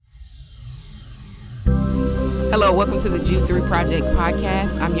Hello, welcome to the Jude 3 Project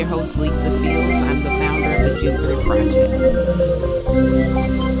podcast. I'm your host, Lisa Fields. I'm the founder of the Jude 3 Project.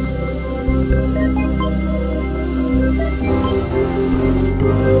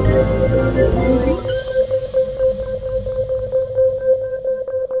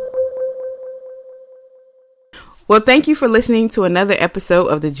 Well, thank you for listening to another episode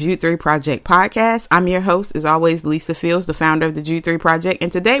of the Jude 3 Project podcast. I'm your host, as always, Lisa Fields, the founder of the Jude 3 Project.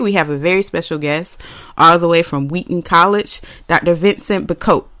 And today we have a very special guest all the way from Wheaton College, Dr. Vincent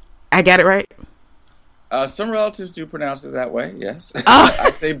Becote. I got it right? Some relatives do pronounce it that way, yes.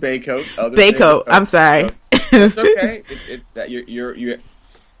 I say Becote. Becote, I'm sorry. It's okay.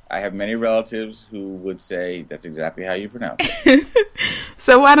 I have many relatives who would say that's exactly how you pronounce it.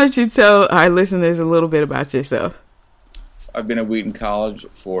 So why don't you tell our listeners a little bit about yourself? I've been at Wheaton College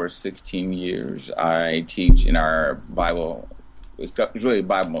for 16 years. I teach in our Bible, it's really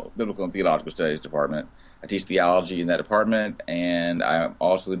Bible, Biblical and Theological Studies department. I teach theology in that department, and I'm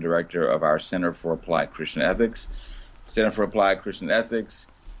also the director of our Center for Applied Christian Ethics. Center for Applied Christian Ethics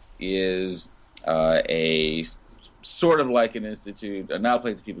is a sort of like an institute, not a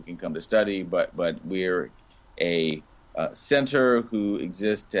place that people can come to study, but we're a center who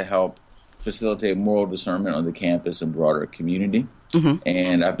exists to help facilitate moral discernment on the campus and broader community. Mm-hmm.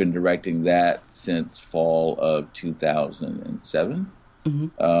 And I've been directing that since fall of 2007.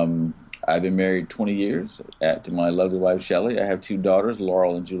 Mm-hmm. I've been married 20 yees to my lovely wife, Shelley. I have two daughters,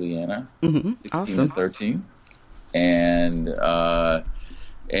 Laurel and Juliana, 16 awesome. and 13. And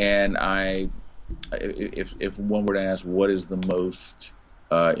I, if one were to ask what is the most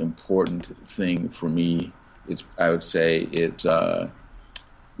important thing for me, I would say it's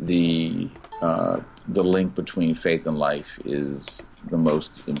the link between faith and life is the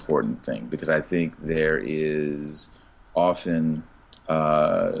most important thing, because I think there is often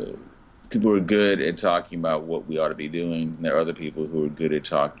people who are good at talking about what we ought to be doing, and there are other people who are good at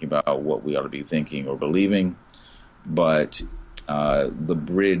talking about what we ought to be thinking or believing, but the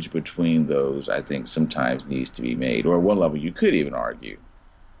bridge between those, I think, sometimes needs to be made. Or at one level, you could even argue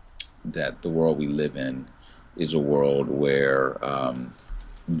that the world we live in is a world where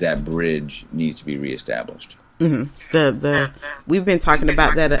that bridge needs to be reestablished. Mm-hmm. We've been talking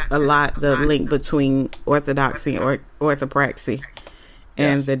about that a lot, the link between orthodoxy or orthopraxy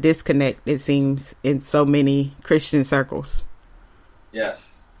and yes, the disconnect, it seems, in so many Christian circles.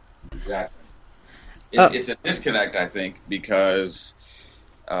 Yes, exactly. It's a disconnect, I think, because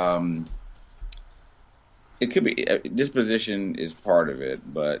it could be disposition is part of it,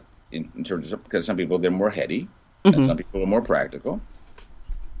 but in terms of, because some people, they're more heady, mm-hmm, and some people are more practical.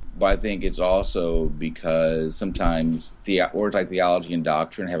 But I think it's also because sometimes words like theology and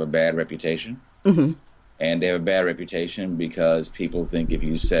doctrine have a bad reputation. Mm-hmm. And they have a bad reputation because people think if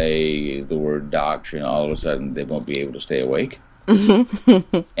you say the word doctrine, all of a sudden they won't be able to stay awake.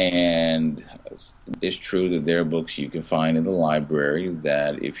 Mm-hmm. And it's true that there are books you can find in the library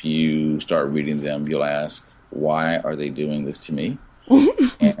that if you start reading them, you'll ask, why are they doing this to me?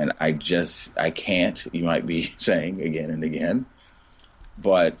 And I can't, you might be saying again and again.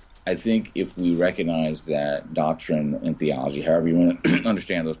 But I think if we recognize that doctrine and theology, however you want to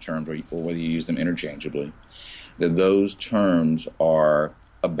understand those terms, or whether you use them interchangeably, that those terms are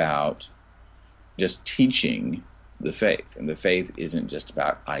about just teaching the faith. And the faith isn't just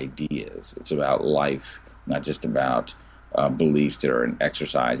about ideas. It's about life, not just about beliefs that are an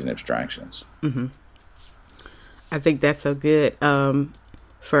exercise in abstractions. Mm-hmm. I think that's so good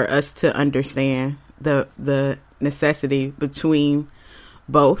for us to understand the necessity between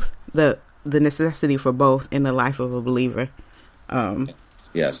both, the necessity for both in the life of a believer.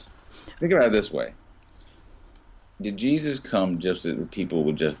 Yes. Think about it this way. Did Jesus come just so that people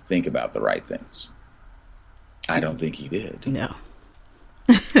would just think about the right things? I don't think he did. No.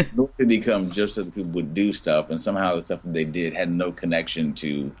 Nor did he come just so that people would do stuff, and somehow the stuff that they did had no connection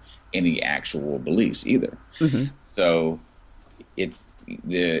to any actual beliefs either. Mm-hmm. So it's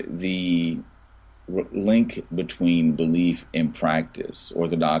the link between belief and practice,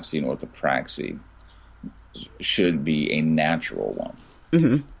 orthodoxy and orthopraxy, should be a natural one.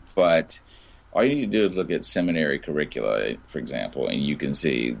 Mm-hmm. But all you need to do is look at seminary curricula, for example, and you can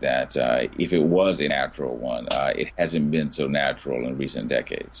see that if it was a natural one, it hasn't been so natural in recent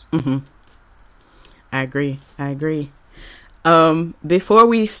decades. Mm-hmm. I agree. Before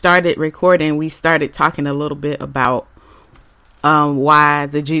we started recording, we started talking a little bit about why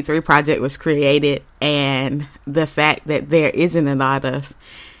the Jude 3 Project was created and the fact that there isn't a lot of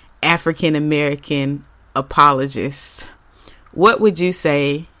African American apologists. What would you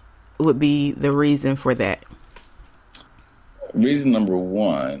say would be the reason for that? Reason number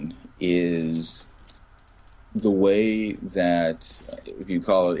one is the way that, if you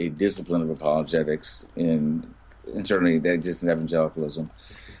call it a discipline of apologetics, and certainly that exists in evangelicalism,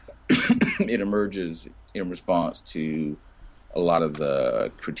 it emerges in response to a lot of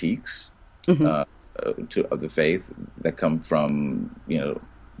the critiques of the faith that come from,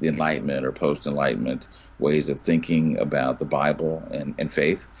 the Enlightenment or post-Enlightenment ways of thinking about the Bible and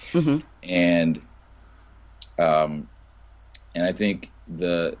faith. And I think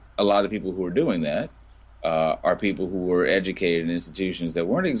a lot of the people who are doing that are people who were educated in institutions that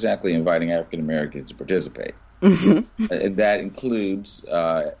weren't exactly inviting African Americans to participate. That includes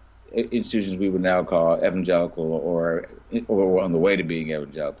institutions we would now call evangelical or on the way to being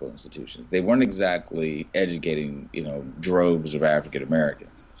evangelical institutions. They weren't exactly educating, droves of African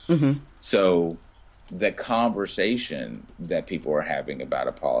Americans. So the conversation that people are having about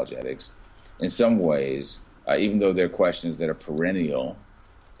apologetics, in some ways, even though they're questions that are perennial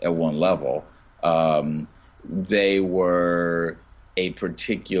at one level, they were a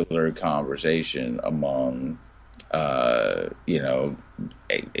particular conversation among, a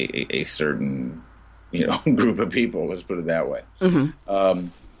certain, group of people. Let's put it that way.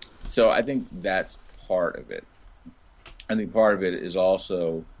 So I think that's part of it. I think part of it is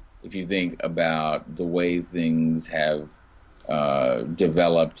also, if you think about the way things have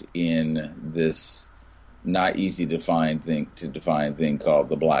developed in this not easy to define thing called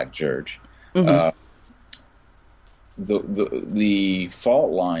the Black church. The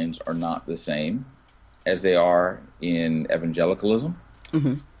fault lines are not the same as they are in evangelicalism,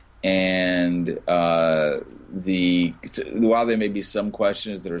 and while there may be some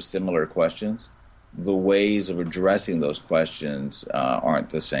questions that are similar questions, the ways of addressing those questions aren't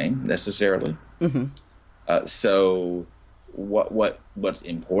the same necessarily. So what's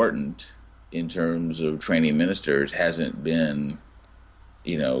important in terms of training ministers hasn't been,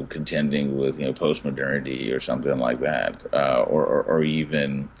 contending with, post-modernity or something like that, or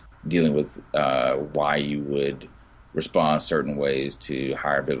even dealing with why you would respond certain ways to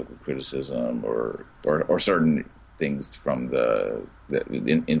higher biblical criticism or certain things from the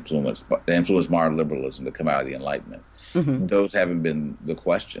influence modern liberalism that come out of the Enlightenment. Those haven't been the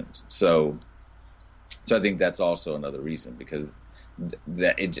questions. So I think that's also another reason, because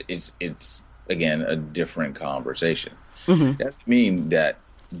that it's again a different conversation. That doesn't mean that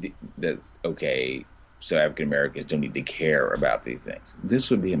okay, so African Americans don't need to care about these things. This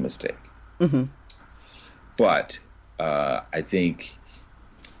would be a mistake. But I think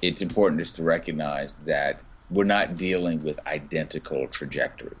it's important just to recognize that we're not dealing with identical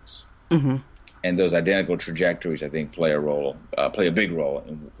trajectories. And those identical trajectories, I think, play a big role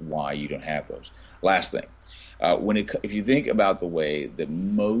in why you don't have those. Last thing, if you think about the way that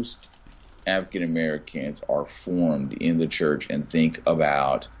most African Americans are formed in the church and think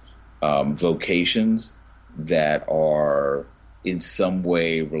about vocations that are in some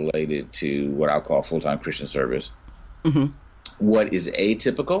way related to what I'll call full-time Christian service, what is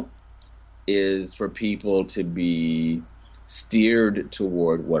atypical is for people to be steered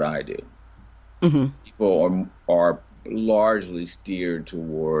toward what I do. People are largely steered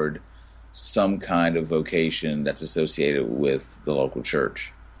toward some kind of vocation that's associated with the local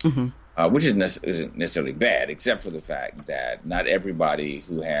church, which isn't necessarily bad, except for the fact that not everybody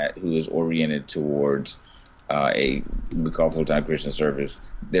who is oriented towards we call full-time Christian service,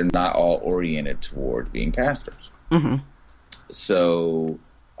 they're not all oriented towards being pastors. So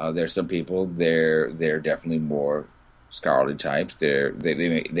there's some people they're definitely more scholarly types. They're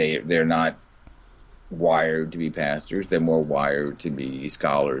not wired to be pastors. They're more wired to be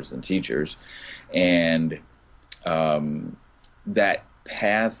scholars and teachers, and that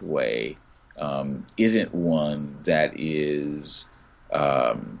pathway isn't one that is.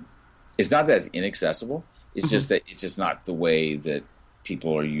 It's not that it's inaccessible. It's just that it's just not the way that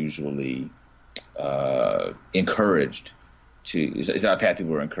people are usually encouraged to. It's not a path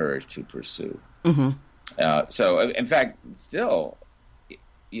people are encouraged to pursue. So, in fact, still,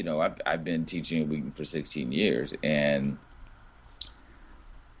 I've been teaching at Wheaton for 16 years, and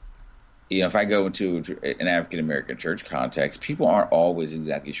if I go into an African American church context, people aren't always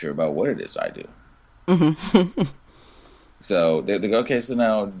exactly sure about what it is I do. So they go, okay, so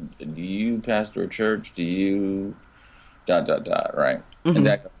now, do you pastor a church? Do you ... right? And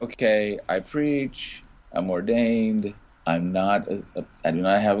that, okay, I preach, I'm ordained, I do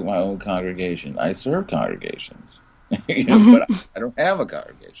not have my own congregation. I serve congregations, but I don't have a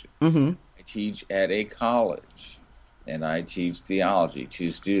congregation. I teach at a college, and I teach theology to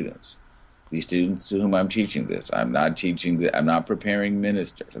students. The students to whom I'm teaching this, I'm not preparing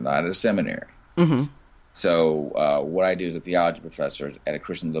ministers. I'm not at a seminary. So what I do as a theology professor at a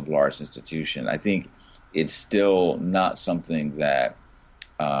Christian liberal arts institution, I think it's still not something that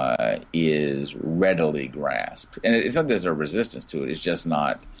is readily grasped. And it's not that there's a resistance to it. It's just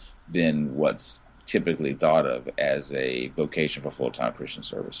not been what's typically thought of as a vocation for full-time Christian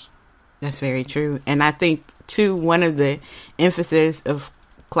service. That's very true. And I think, too, one of the emphasis of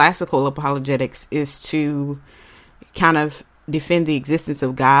classical apologetics is to kind of defend the existence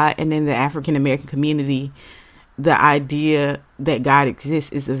of God. And in the African American community, the idea that God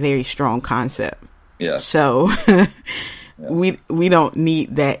exists is a very strong concept. Yeah. So Yes. we don't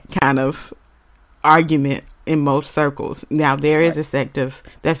need that kind of argument in most circles. Now, there is a sect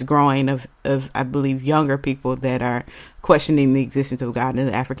that's growing of I believe younger people that are questioning the existence of God in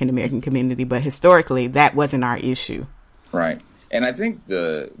the African American community, but historically that wasn't our issue. Right. And I think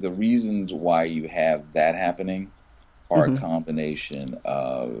the reasons why you have that happening are a combination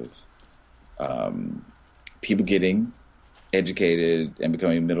of people getting educated and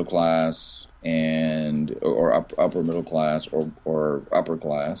becoming middle class or upper middle class or upper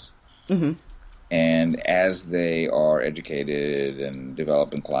class. Mm-hmm. And as they are educated and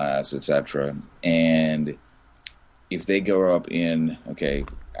develop in class, etc., and if they grow up in, okay,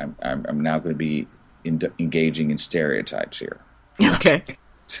 I'm now going to be engaging in stereotypes here. Okay.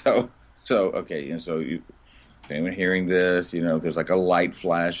 So okay, and so if anyone hearing this, there's like a light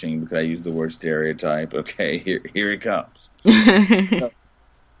flashing because I use the word stereotype. Okay, here it comes.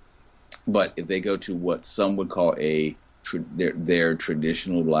 But if they go to what some would call their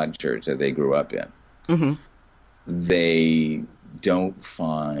traditional black church that they grew up in, they don't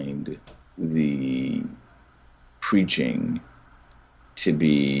find the preaching to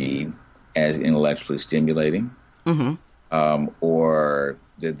be as intellectually stimulating, or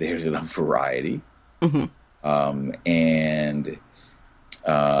that there's enough variety, and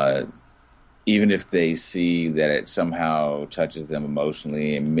even if they see that it somehow touches them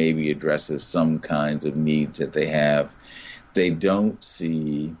emotionally and maybe addresses some kinds of needs that they have, they don't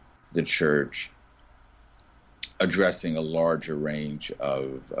see the church addressing a larger range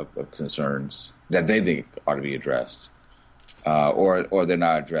of concerns that they think ought to be addressed, or they're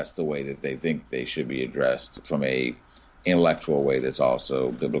not addressed the way that they think they should be addressed from a intellectual way that's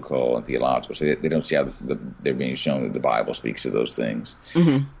also biblical and theological. So they don't see how they're being shown that the Bible speaks to those things.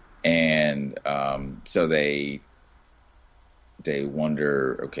 And so they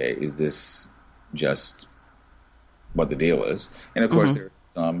wonder, okay, is this just what the deal is? And of course, there are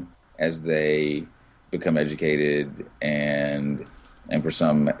some, as they become educated and for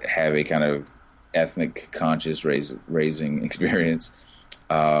some have a kind of ethnic conscious raising experience,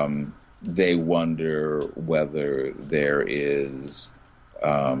 they wonder whether there is,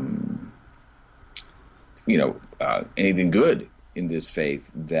 anything good in this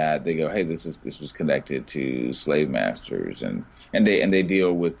faith, that they go, hey, this was connected to slave masters, and they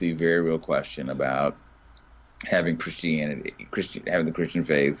deal with the very real question about having having the Christian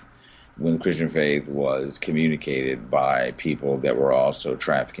faith, when the Christian faith was communicated by people that were also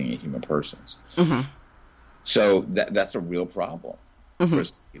trafficking in human persons. So that's a real problem for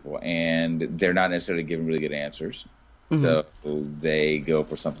people, and they're not necessarily given really good answers. So they go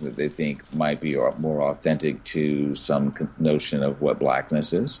for something that they think might be more authentic to some notion of what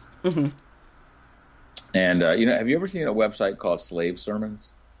blackness is. And, have you ever seen a website called Slave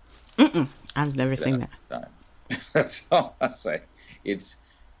Sermons? I've never seen that. That's all I say. It's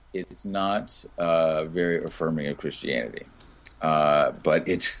not very affirming of Christianity, but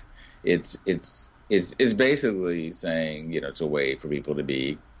it's basically saying, it's a way for people to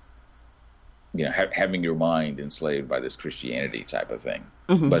be, having your mind enslaved by this Christianity type of thing.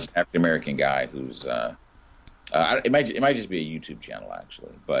 But it's an African American guy who's it might just be a YouTube channel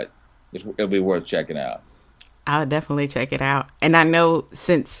actually, but it'll be worth checking out. I'll definitely check it out. And I know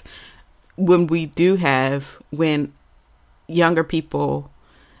since when younger people,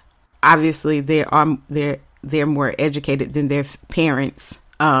 obviously they're more educated than their parents,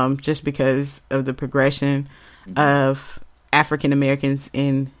 just because of the progression of African Americans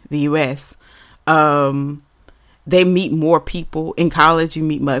in the U.S. They meet more people. In college, you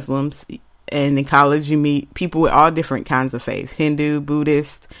meet Muslims, and in college, you meet people with all different kinds of faiths, Hindu,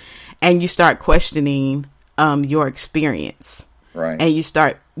 Buddhist, and you start questioning your experience. Right. And you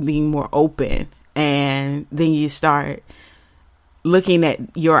start being more open, and then you start looking at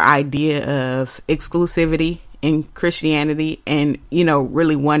your idea of exclusivity in Christianity, and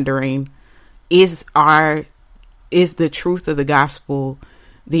really wondering, is the truth of the gospel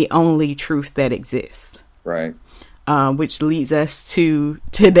the only truth that exists? Right. Which leads us to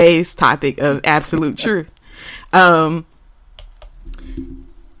today's topic of absolute truth. And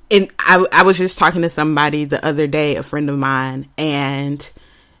I was just talking to somebody the other day, a friend of mine, and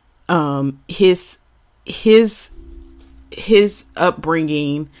his his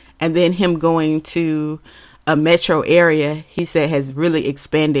upbringing and then him going to a metro area, he said, has really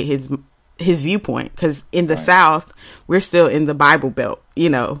expanded his viewpoint, because in the South, we're still in the Bible Belt.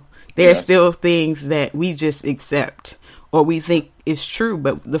 There are still things that we just accept or we think is true,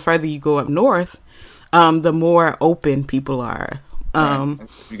 but the further you go up north, the more open people are.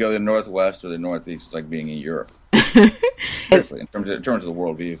 If you go to the Northwest or the Northeast, it's like being in Europe. in terms of the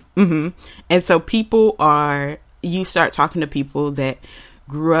worldview. Mm-hmm. And so you start talking to people that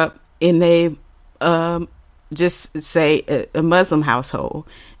grew up in a Muslim household,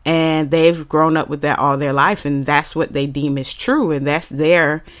 and they've grown up with that all their life, and that's what they deem as true, and that's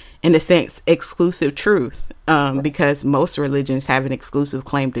their, in a sense, exclusive truth, because most religions have an exclusive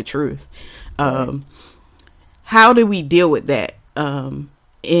claim to truth. How do we deal with that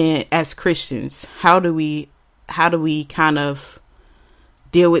as Christians? How do we kind of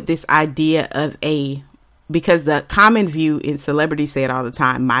deal with this idea of because the common view in celebrity say it all the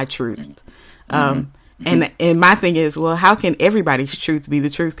time, my truth. And my thing is, well, how can everybody's truth be the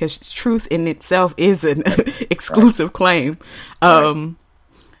truth? Because truth in itself is an exclusive claim. I'm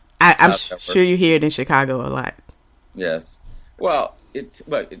sure you hear it in Chicago a lot. Yes. Well, it's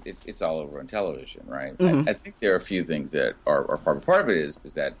all over on television, right? Mm-hmm. I think there are a few things that are part of it is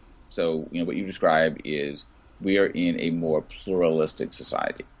that, so, what you describe is we are in a more pluralistic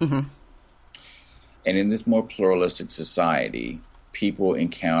society. Mm-hmm. And in this more pluralistic society, people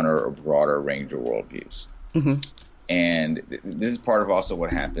encounter a broader range of worldviews. Mm-hmm. And this is part of also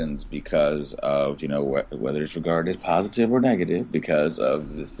what happens because of, whether it's regarded as positive or negative, because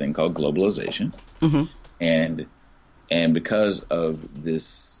of this thing called globalization. Mm-hmm. And because of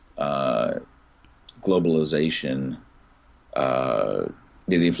this globalization, the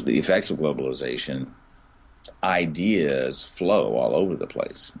effects of globalization, ideas flow all over the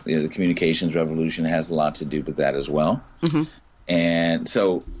place. The communications revolution has a lot to do with that as well. Mm-hmm. And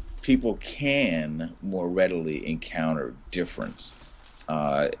so people can more readily encounter difference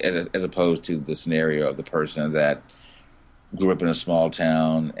as opposed to the scenario of the person that grew up in a small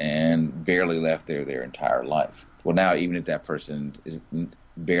town and barely left there their entire life. Well, now, even if that person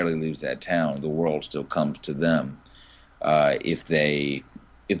barely leaves that town, the world still comes to them if they're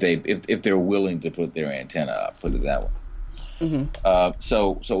willing to put their antenna up, put it that way. Mm-hmm.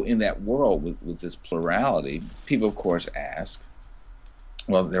 So in that world with this plurality, people of course ask,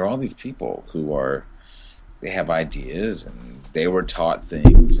 well, there are all these people they have ideas and they were taught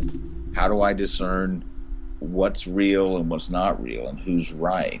things. And how do I discern what's real and what's not real and who's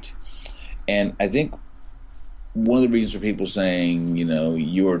right? And I think one of the reasons for people saying,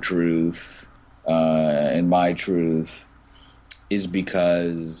 your truth and my truth is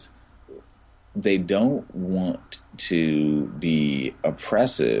because they don't want to be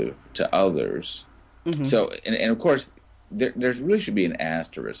oppressive to others. Mm-hmm. So, and of course, there really should be an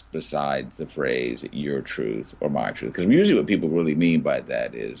asterisk besides the phrase your truth or my truth. Because usually what people really mean by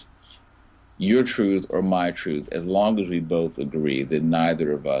that is your truth or my truth, as long as we both agree that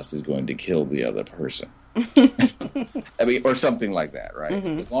neither of us is going to kill the other person. I mean, or something like that, right?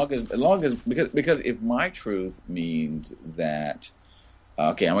 Mm-hmm. As long as because if my truth means that,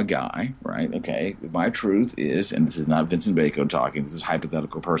 okay, I'm a guy, right? Okay, my truth is, and this is not Vincent Bacon talking, this is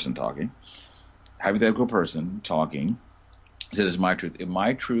hypothetical person talking. Hypothetical person talking says my truth. If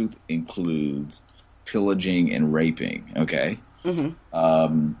my truth includes pillaging and raping, okay,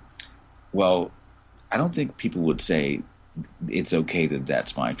 mm-hmm. Well, I don't think people would say it's okay that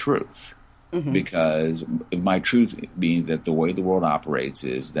that's my truth. Mm-hmm. Because my truth means that the way the world operates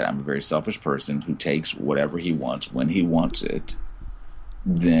is that I'm a very selfish person who takes whatever he wants when he wants it.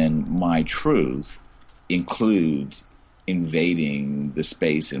 Then my truth includes invading the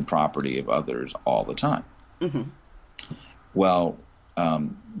space and property of others all the time. Mm-hmm. Well,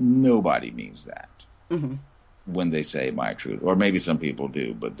 nobody means that mm-hmm. when they say my truth, or maybe some people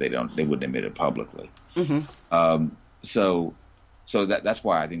do, but they wouldn't admit it publicly. Mm-hmm. So that's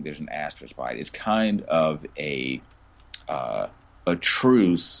why I think there's an asterisk by it. It's kind of a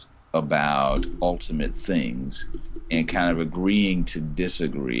truce about ultimate things and kind of agreeing to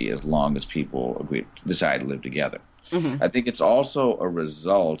disagree as long as people decide to live together. Mm-hmm. I think it's also a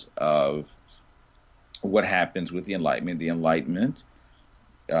result of what happens with the Enlightenment. The Enlightenment,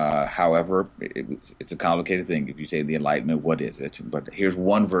 however, it's a complicated thing. If you say the Enlightenment, what is it? But here's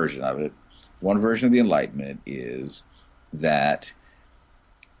one version of it. One version of the Enlightenment is that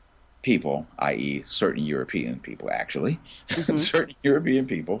people, i.e. certain European people, actually, mm-hmm. certain European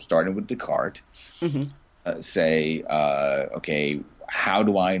people, starting with Descartes, mm-hmm. Say, okay, how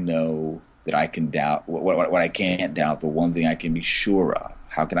do I know that I can doubt, what I can't doubt, the one thing I can be sure of.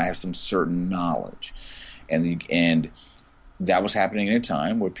 How can I have some certain knowledge? And that was happening at a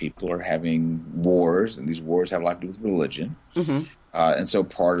time where people are having wars, and these wars have a lot to do with religion. Mm-hmm. And so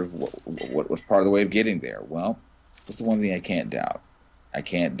part of what was part of the way of getting there? Well, what's the one thing I can't doubt? I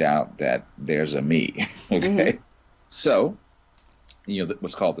can't doubt that there's a me. Okay, mm-hmm. So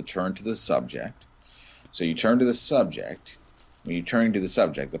what's called the turn to the subject. So you turn to the subject. When you turn to the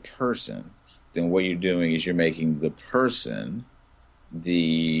subject, the person, then what you're doing is you're making the person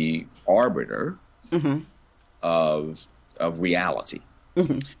the arbiter mm-hmm. of reality.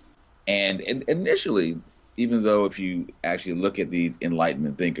 Mm-hmm. And initially, even though if you actually look at these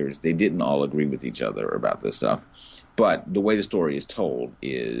Enlightenment thinkers, they didn't all agree with each other about this stuff. But the way the story is told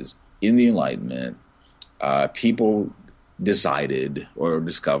is in the Enlightenment, people decided or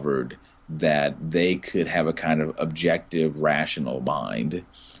discovered that they could have a kind of objective, rational mind,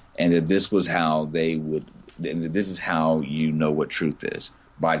 and that this was how they would, and that this is how you know what truth is,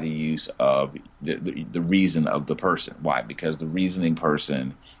 by the use of the reason of the person. Why? Because the reasoning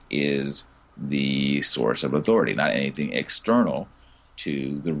person is the source of authority, not anything external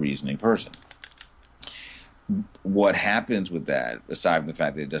to the reasoning person. What happens with that, aside from the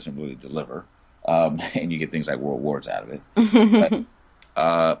fact that it doesn't really deliver, and you get things like world wars out of it,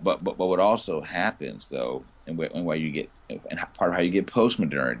 but what also happens though, and why you get, and part of how you get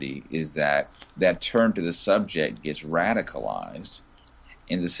postmodernity is that turn to the subject gets radicalized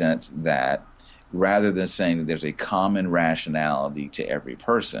in the sense that rather than saying that there's a common rationality to every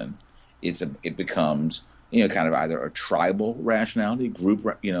person, it becomes kind of either a tribal rationality, group,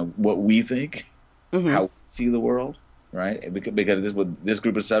 what we think, mm-hmm. how we see the world, right? Because this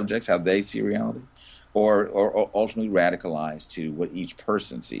group of subjects, how they see reality, or ultimately radicalized to what each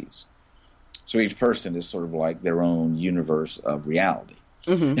person sees. So each person is sort of like their own universe of reality,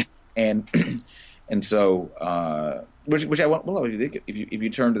 mm-hmm. and so which I want. Well, if you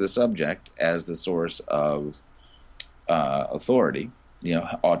turn to the subject as the source of authority,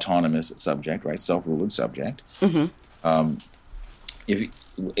 autonomous subject, right, self-ruling subject. Mm-hmm.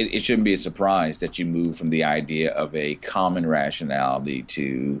 It shouldn't be a surprise that you move from the idea of a common rationality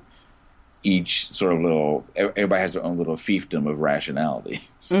to each sort of little. Everybody has their own little fiefdom of rationality.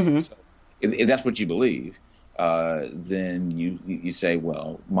 Mm-hmm. So if that's what you believe, then you say,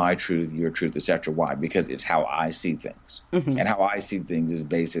 well, my truth, your truth, etc. Why? Because it's how I see things, mm-hmm. and how I see things is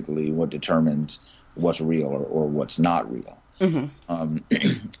basically what determines what's real or what's not real.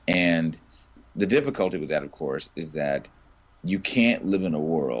 Mm-hmm. And the difficulty with that, of course, is that you can't live in a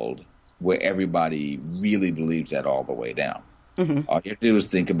world where everybody really believes that all the way down. Mm-hmm. All you have to do is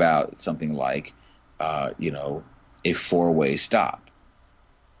think about something like, a four-way stop.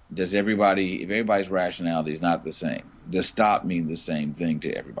 If everybody's rationality is not the same, does stop mean the same thing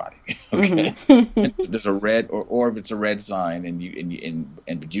to everybody? Okay, mm-hmm. There's a red, or if it's a red sign,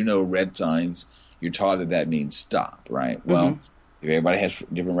 but red signs, you're taught that means stop, right? Mm-hmm. Well, if everybody has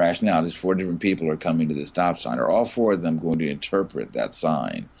different rationalities, 4 different people are coming to the stop sign. Are all 4 of them going to interpret that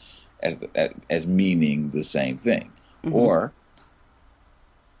sign as meaning the same thing, mm-hmm. or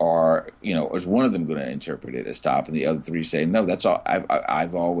is one of them going to interpret it as stop, and the other 3 say no? That's all.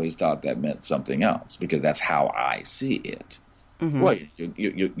 I've always thought that meant something else because that's how I see it. Mm-hmm. Well,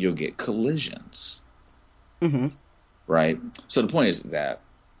 you'll get collisions, mm-hmm. right? So the point is that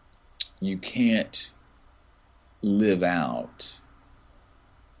you can't live out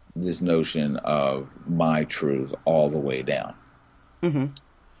this notion of my truth all the way down.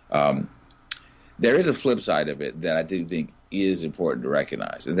 Mm-hmm. There is a flip side of it that I do think is important to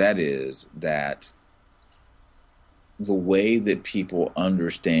recognize, and that is that the way that people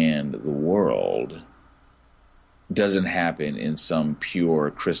understand the world doesn't happen in some pure,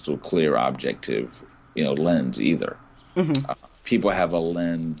 crystal clear, objective, lens either. Mm-hmm. People have a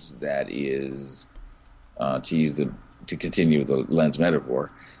lens that is, to continue with the lens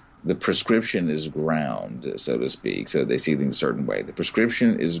metaphor, the prescription is ground, so to speak. So they see things a certain way. The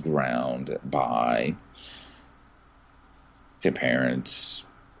prescription is ground by their parents.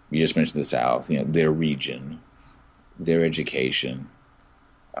 You just mentioned the South, their region, their education,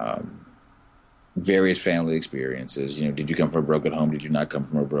 various family experiences. Did you come from a broken home? Did you not come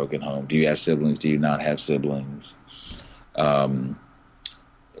from a broken home? Do you have siblings? Do you not have siblings? All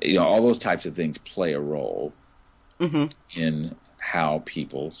those types of things play a role mm-hmm. in how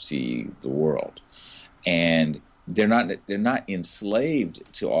people see the world, and they're not enslaved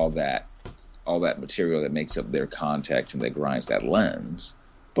to all that material that makes up their context and that grinds that lens,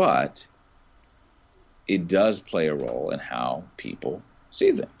 but it does play a role in how people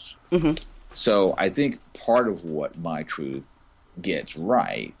see things. Mm-hmm. So I think part of what my truth gets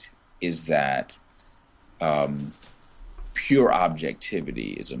right is that pure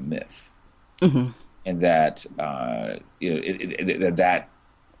objectivity is a myth, and that that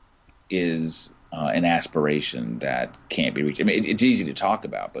is an aspiration that can't be reached. I mean, it's easy to talk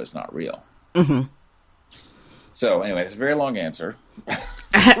about, but it's not real. So anyway, it's a very long answer.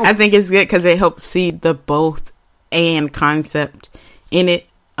 I think it's good because it helps see the both and concept in it.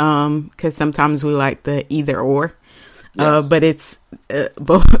 Because sometimes we like the either or, yes. But it's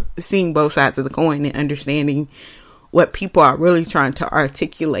seeing both sides of the coin and understanding what people are really trying to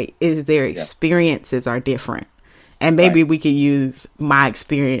articulate is their experiences are different. And maybe we could use my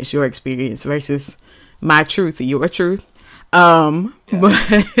experience, your experience versus my truth, your truth. But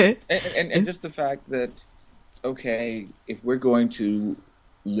and just the fact that, okay, if we're going to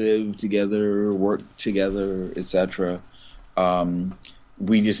live together, work together, etc.,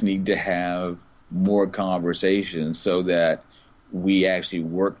 we just need to have more conversations so that we actually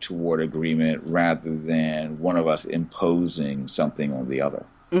work toward agreement rather than one of us imposing something on the other.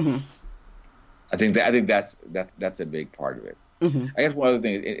 I think that's a big part of it. I guess one other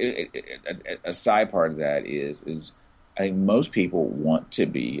thing, a side part of that is I think most people want to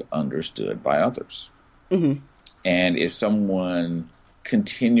be understood by others. And if someone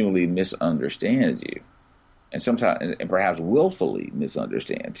continually misunderstands you, and sometimes, and perhaps willfully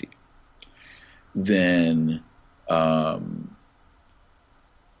misunderstands you, then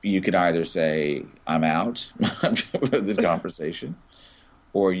you could either say, I'm out of this conversation,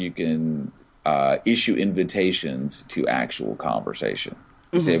 or you can issue invitations to actual conversation.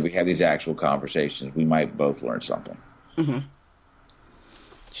 Say, if we have these actual conversations, we might both learn something.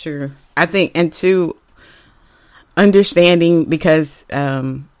 Sure. I think, and two, understanding, because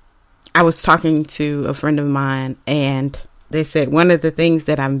I was talking to a friend of mine and they said one of the things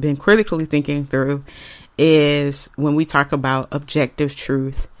that I've been critically thinking through is when we talk about objective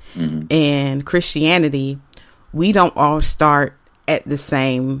truth and Christianity, we don't all start at the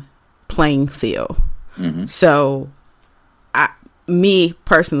same playing field. So me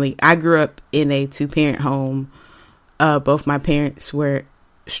personally, I grew up in a 2-parent home. Both my parents were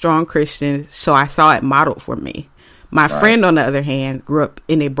strong Christians, so I saw it modeled for me. My friend, on the other hand, grew up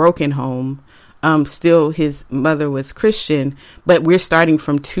in a broken home. Still, his mother was Christian, but we're starting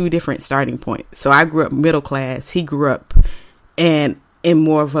from two different starting points. So I grew up middle class. He grew up in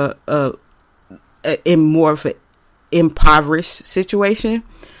more of an impoverished situation.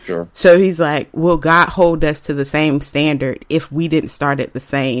 Sure. So he's like, will God hold us to the same standard if we didn't start at the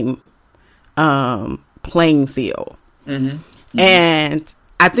same playing field? And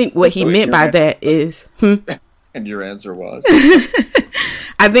I think what he meant by that is... And your answer was?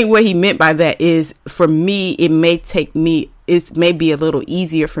 I think what he meant by that is, for me, it may be a little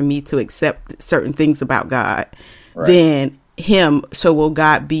easier for me to accept certain things about God than him. So will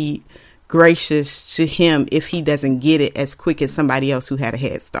God be gracious to him if he doesn't get it as quick as somebody else who had a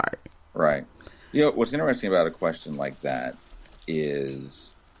head start? Right. You know, what's interesting about a question like that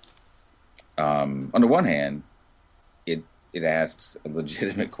is, on the one hand, it asks a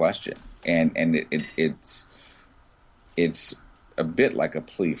legitimate question, and it's a bit like a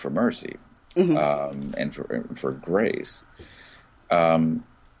plea for mercy and for grace. I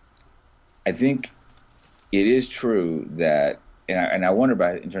think it is true that, and I wonder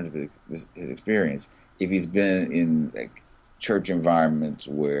about it in terms of his experience, if he's been in like church environments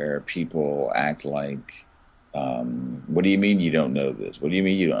where people act like, what do you mean you don't know this? What do you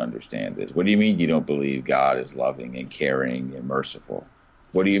mean you don't understand this? What do you mean you don't believe God is loving and caring and merciful?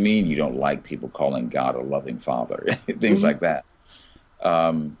 What do you mean you don't like people calling God a loving father? Things like that.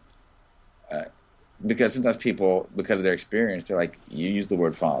 Because sometimes people, because of their experience, they're like, you use the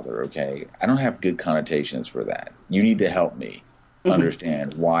word father, okay? I don't have good connotations for that. You need to help me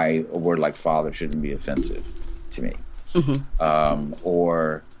understand why a word like father shouldn't be offensive to me.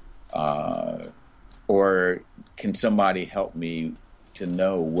 Or can somebody help me to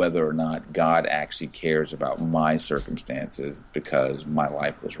know whether or not God actually cares about my circumstances because my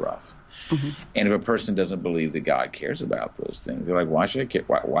life was rough? And if a person doesn't believe that God cares about those things, they're like, why should I care?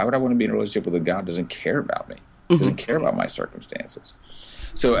 Why would I want to be in a relationship with a God who doesn't care about me, doesn't care about my circumstances?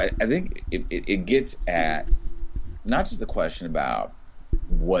 So I think it gets at not just the question about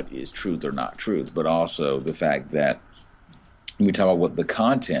what is truth or not truth, but also the fact that when we talk about what the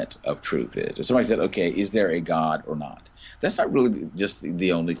content of truth is. If somebody said, okay, is there a God or not? That's not really just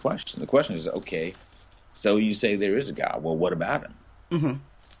the only question. The question is, okay, so you say there is a God. Well, what about him?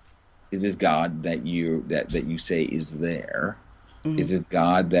 Is this God that you say is there? Is this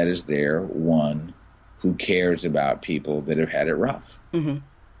God that is there one who cares about people that have had it rough?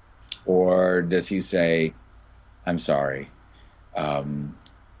 Or does he say, I'm sorry,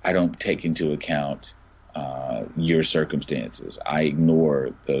 I don't take into account your circumstances. I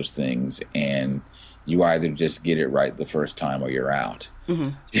ignore those things, and you either just get it right the first time or you're out.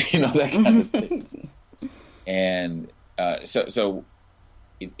 Mm-hmm. That kind of thing. And so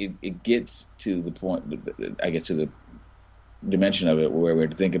it gets to the point, I get to the dimension of it where we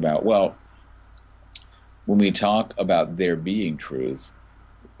have to think about, well, when we talk about there being truth,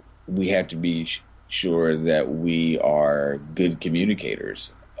 we have to be sure that we are good communicators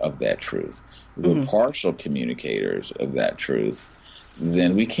of that truth. If we're partial communicators of that truth,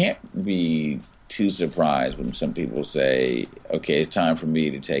 then we can't be too surprised when some people say, okay, it's time for me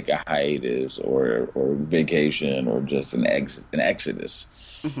to take a hiatus or vacation or just an exodus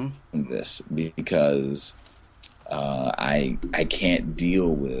from this, because I can't deal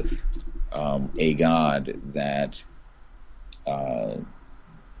with a God that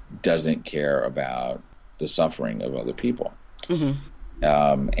doesn't care about the suffering of other people. And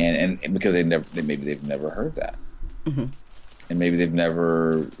because maybe they've never heard that. And maybe they've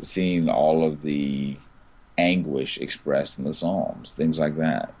never seen all of the anguish expressed in the Psalms, things like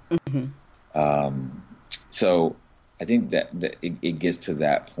that. So I think that it gets to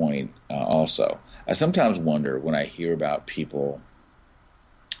that point also. I sometimes wonder when I hear about people,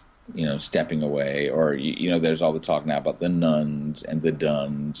 stepping away, or, there's all the talk now about the nuns and the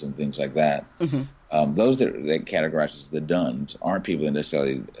duns and things like that. Those that categorize as the duns aren't people that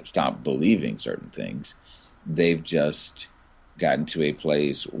necessarily stop believing certain things. They've just gotten to a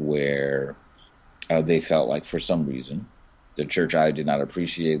place where they felt like for some reason the church either did not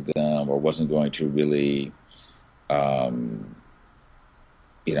appreciate them or wasn't going to really, for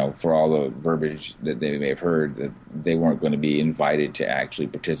all the verbiage that they may have heard, that they weren't going to be invited to actually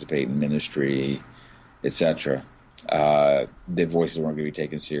participate in ministry, etc. Their voices weren't going to be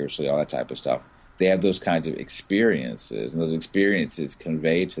taken seriously, all that type of stuff. They have those kinds of experiences, and those experiences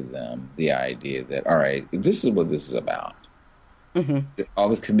convey to them the idea that, all right, this is what this is about. All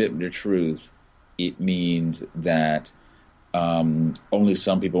this commitment to truth, it means that only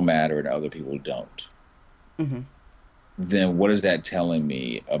some people matter and other people don't. Then what is that telling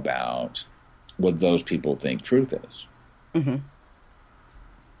me about what those people think truth is?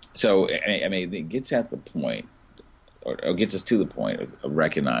 So, I mean, it gets at the point, or gets us to the point of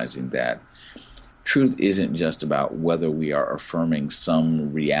recognizing that truth isn't just about whether we are affirming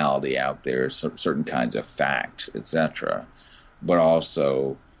some reality out there, certain kinds of facts, etc., but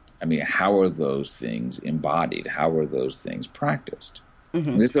also, I mean, how are those things embodied? How are those things practiced?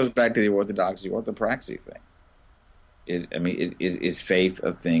 And this goes back to the orthopraxy thing. Is faith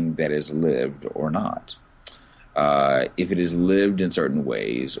a thing that is lived or not? If it is lived in certain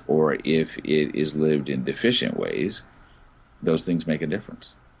ways, or if it is lived in deficient ways, those things make a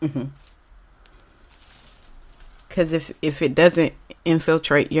difference. Because if it doesn't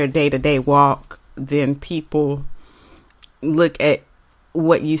infiltrate your day-to-day walk, then people look at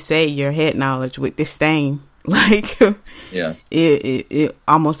what you say, your head knowledge, with disdain. Like, it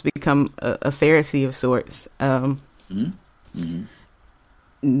almost become a Pharisee of sorts. And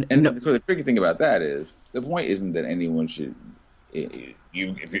the tricky thing about that is, the point isn't that anyone should,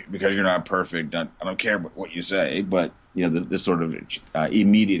 because you're not perfect, I don't care what you say, but, this sort of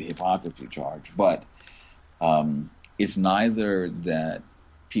immediate hypocrisy charge. But it's neither that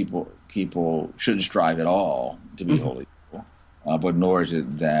people shouldn't strive at all to be holy people, but nor is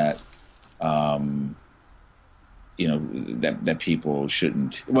it that that people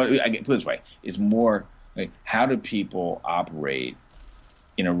shouldn't. Well, I put it this way: it's more like, how do people operate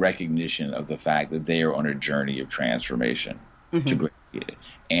in a recognition of the fact that they are on a journey of transformation to great,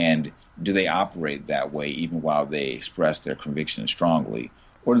 and do they operate that way even while they express their conviction strongly,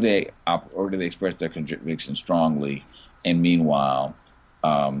 or do they express their conviction strongly, and meanwhile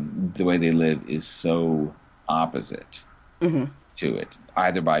the way they live is so opposite to it,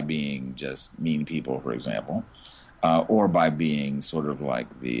 either by being just mean people, for example, or by being sort of like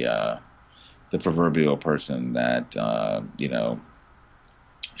the proverbial person that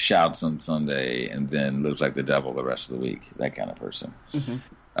shouts on Sunday and then lives like the devil the rest of the week, that kind of person.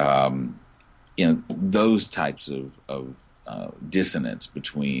 Those types of dissonance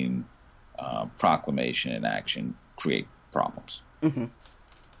between proclamation and action create problems.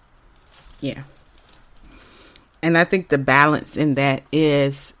 Yeah. And I think the balance in that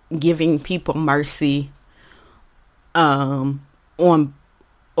is giving people mercy on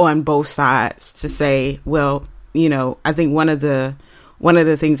both sides, to say, well, I think one of the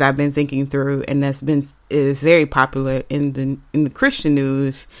things I've been thinking through, and is very popular in the Christian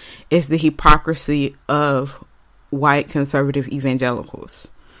news, is the hypocrisy of white conservative evangelicals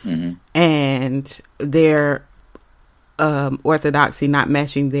and their orthodoxy not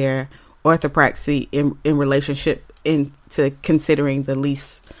matching their orthopraxy in relationship into considering the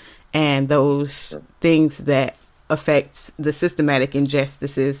least and those things that affect the systematic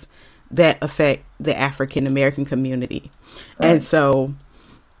injustices that affect the African American community. Right. And so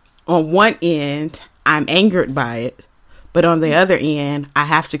on one end, I'm angered by it, but on the other end, I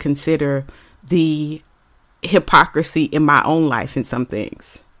have to consider the hypocrisy in my own life in some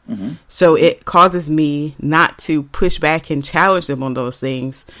things. Mm-hmm. So it causes me not to push back and challenge them on those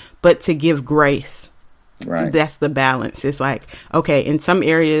things, but to give grace. Right. That's the balance. It's like, okay, in some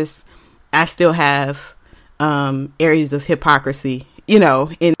areas, I still have areas of hypocrisy,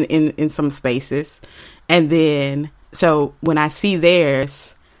 in some spaces. And then, so when I see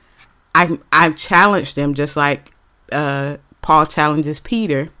theirs, I challenge them just like Paul challenges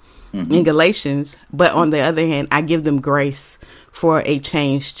Peter in Galatians. But on the other hand, I give them grace for a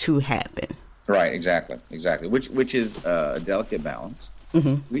change to happen. Right, exactly. Which is a delicate balance.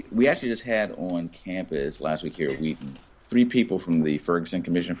 Mm-hmm. We actually just had on campus last week here at Wheaton 3 people from the Ferguson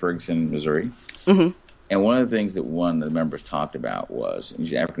Commission, Ferguson, Missouri. Mm-hmm. And one of the things that one of the members talked about was an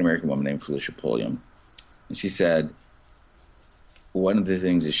African-American woman named Felicia Pulliam. And she said one of the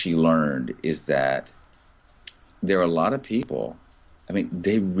things that she learned is that there are a lot of people,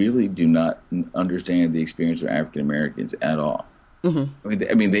 they really do not understand the experience of African-Americans at all.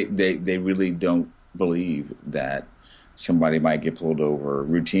 Mm-hmm. They really don't believe that somebody might get pulled over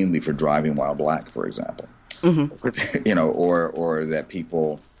routinely for driving while black, for example. Mm-hmm. Or that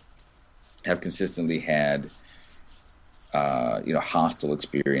people have consistently had, hostile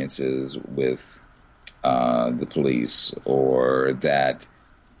experiences with the police, or that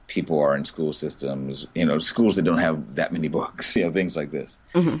people are in school systems, schools that don't have that many books, things like this.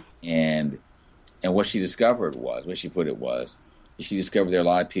 Mm-hmm. And what she discovered was, what she put it was, she discovered there are a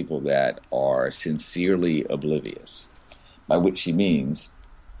lot of people that are sincerely oblivious, by which she means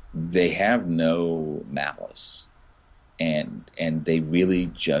they have no malice, and they really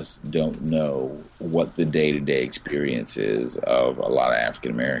just don't know what the day-to-day experience is of a lot of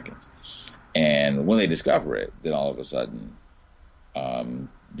African Americans. And when they discover it, then all of a sudden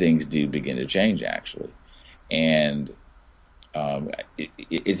things do begin to change, actually. And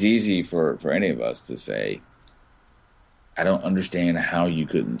it's easy for any of us to say, I don't understand how you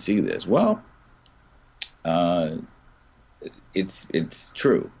couldn't see this. Well, it's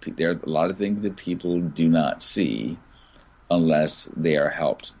true. There are a lot of things that people do not see unless they are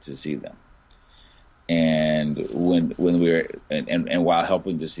helped to see them. And when we're and while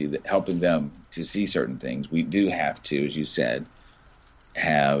helping them to see certain things, we do have to, as you said,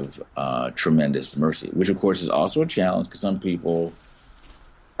 have tremendous mercy, which of course is also a challenge, because some people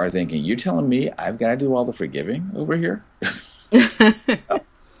are thinking, you're telling me I've got to do all the forgiving over here?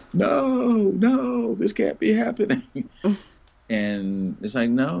 No, this can't be happening. And it's like,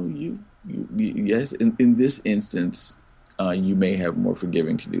 no, you yes, in this instance, you may have more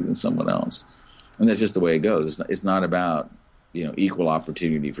forgiving to do than someone else. And that's just the way it goes. It's not about, equal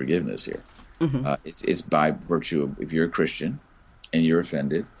opportunity forgiveness here. Mm-hmm. It's by virtue of, if you're a Christian and you're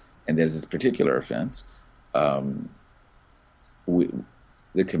offended, and there's this particular offense, the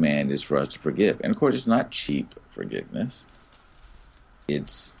command is for us to forgive. And of course, it's not cheap forgiveness.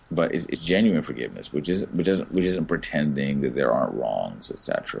 It's genuine forgiveness, which isn't pretending that there aren't wrongs,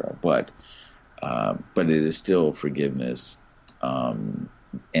 etc. But it is still forgiveness, and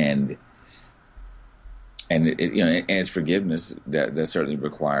it's forgiveness that certainly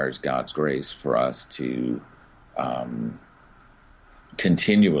requires God's grace for us to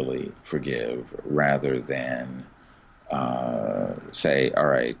continually forgive, rather than say, all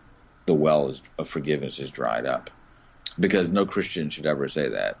right, the well of forgiveness is dried up. Because no Christian should ever say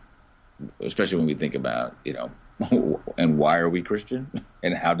that, especially when we think about, and why are we Christian,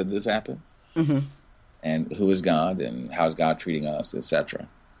 and how did this happen, mm-hmm. and who is God, and how is God treating us, etc.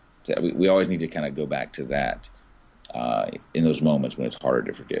 So we always need to kind of go back to that in those moments when it's harder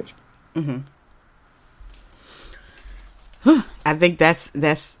to forgive. Mm-hmm. I think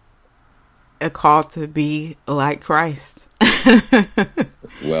that's a call to be like Christ.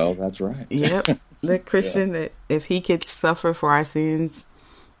 Well, that's right. Yep. The Christian, that if he could suffer for our sins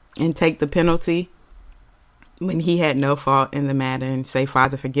and take the penalty when he had no fault in the matter, and say,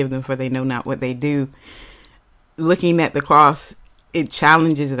 Father, forgive them, for they know not what they do. Looking at the cross, it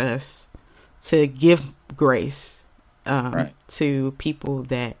challenges us to give grace right. to people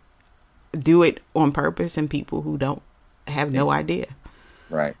that do it on purpose and people who don't have no idea.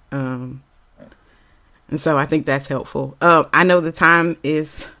 Right. And so I think that's helpful. I know the time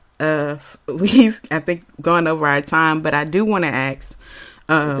is... we've, I think, gone over our time, but I do want to ask,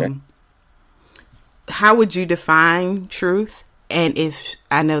 how would you define truth? And if,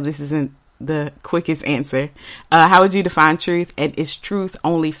 I know this isn't the quickest answer, how would you define truth? And is truth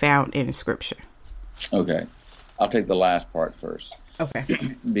only found in Scripture? Okay. I'll take the last part first.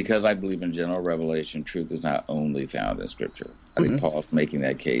 Okay. Because I believe in general revelation, truth is not only found in Scripture. I think Paul's making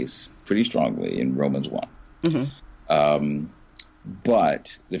that case pretty strongly in Romans 1.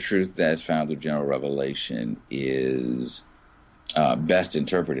 But the truth that is found through general revelation is best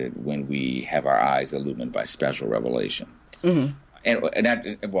interpreted when we have our eyes illumined by special revelation. And not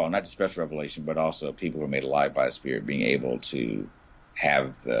just special revelation, but also people who are made alive by the Spirit being able to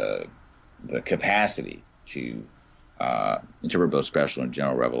have the capacity to interpret both special and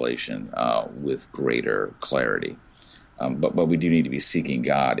general revelation with greater clarity. But we do need to be seeking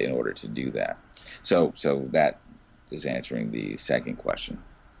God in order to do that. So that is answering the second question.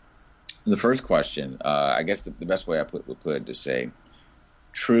 The first question, I guess the best way I would put it to say,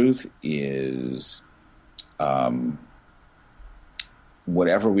 truth is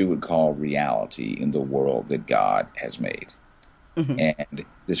whatever we would call reality in the world that God has made. And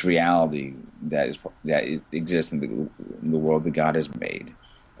this reality that exists in the world that God has made,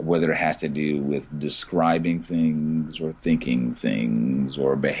 whether it has to do with describing things or thinking things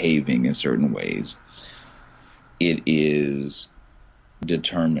or behaving in certain ways, it is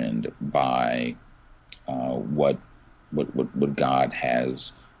determined by what God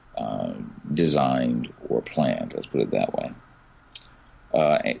has designed or planned. Let's put it that way.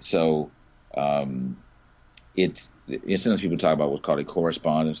 Sometimes people talk about what's called a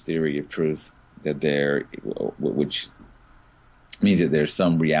correspondence theory of truth, which means that there's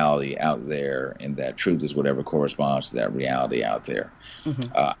some reality out there, and that truth is whatever corresponds to that reality out there.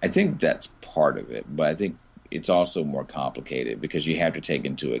 I think that's part of it, but I think it's also more complicated because you have to take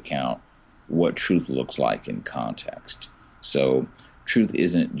into account what truth looks like in context. So truth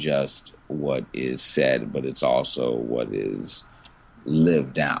isn't just what is said, but it's also what is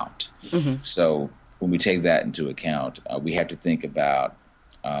lived out. So when we take that into account, we have to think about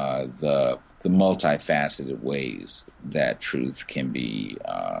the multifaceted ways that truth can be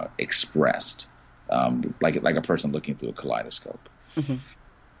expressed, like a person looking through a kaleidoscope.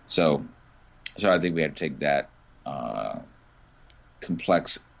 So I think we have to take that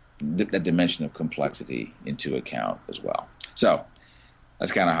that dimension of complexity into account as well. So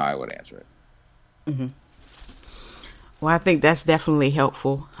that's kind of how I would answer it. Well, I think that's definitely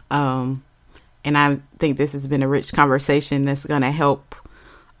helpful. And I think this has been a rich conversation that's going to help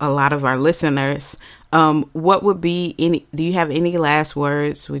a lot of our listeners. What would be do you have any last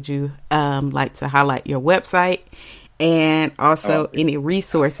words? Would you like to highlight your website and also any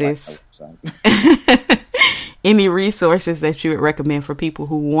resources? Any resources that you would recommend for people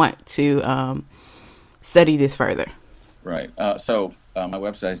who want to study this further? Right. So my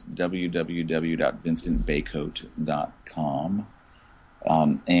website is www.vincentbaycote.com.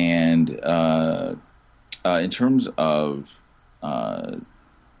 And in terms of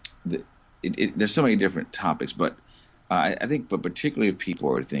there's so many different topics, but I think, but particularly if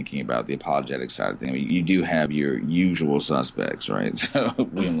people are thinking about the apologetic side of things, I mean, you do have your usual suspects, right? So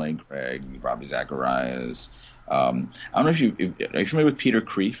William Lane Craig, Ravi Zacharias. I don't know if are you familiar with Peter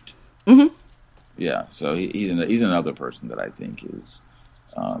Kreeft? Mm-hmm. Yeah, so he's another person that I think is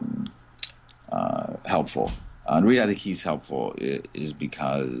helpful. And the reason I think he's helpful is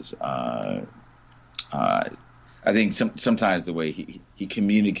because I think sometimes the way he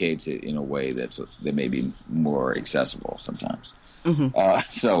communicates it in a way that may be more accessible sometimes. Mm-hmm.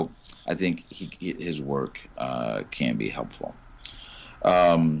 So I think his work can be helpful.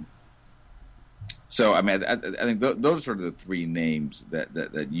 So I mean, I think those are sort of the three names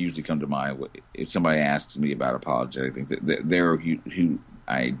that usually come to mind if somebody asks me about apologetics. I think that they're who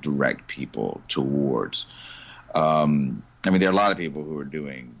I direct people towards. I mean, there are a lot of people who are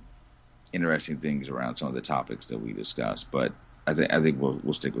doing interesting things around some of the topics that we discussed, but I think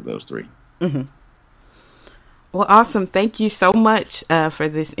we'll stick with those three. Mm-hmm. Well, awesome. Thank you so much for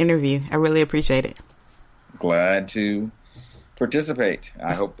this interview. I really appreciate it. Glad to participate.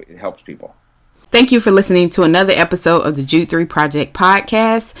 I hope it helps people. Thank you for listening to another episode of the Jude 3 Project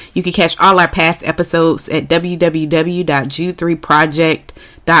podcast. You can catch all our past episodes at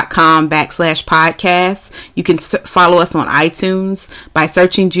www.jude3project.com/podcast. You can follow us on iTunes by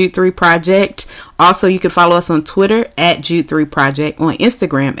searching Jude 3 Project. Also, you can follow us on Twitter at Jude 3 Project, on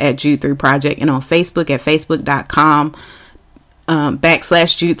Instagram at Jude 3 Project, and on Facebook at facebook.com/Jude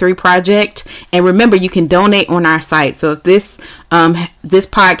 /Jude 3 Project. And remember, you can donate on our site. So if this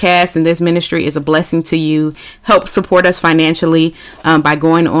podcast and this ministry is a blessing to you, help support us financially by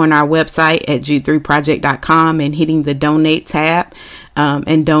going on our website at jude3project.com and hitting the donate tab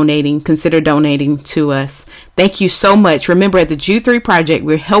and consider donating to us. Thank you so much. Remember, at the Jude 3 Project,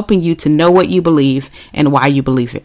 we're helping you to know what you believe and why you believe it.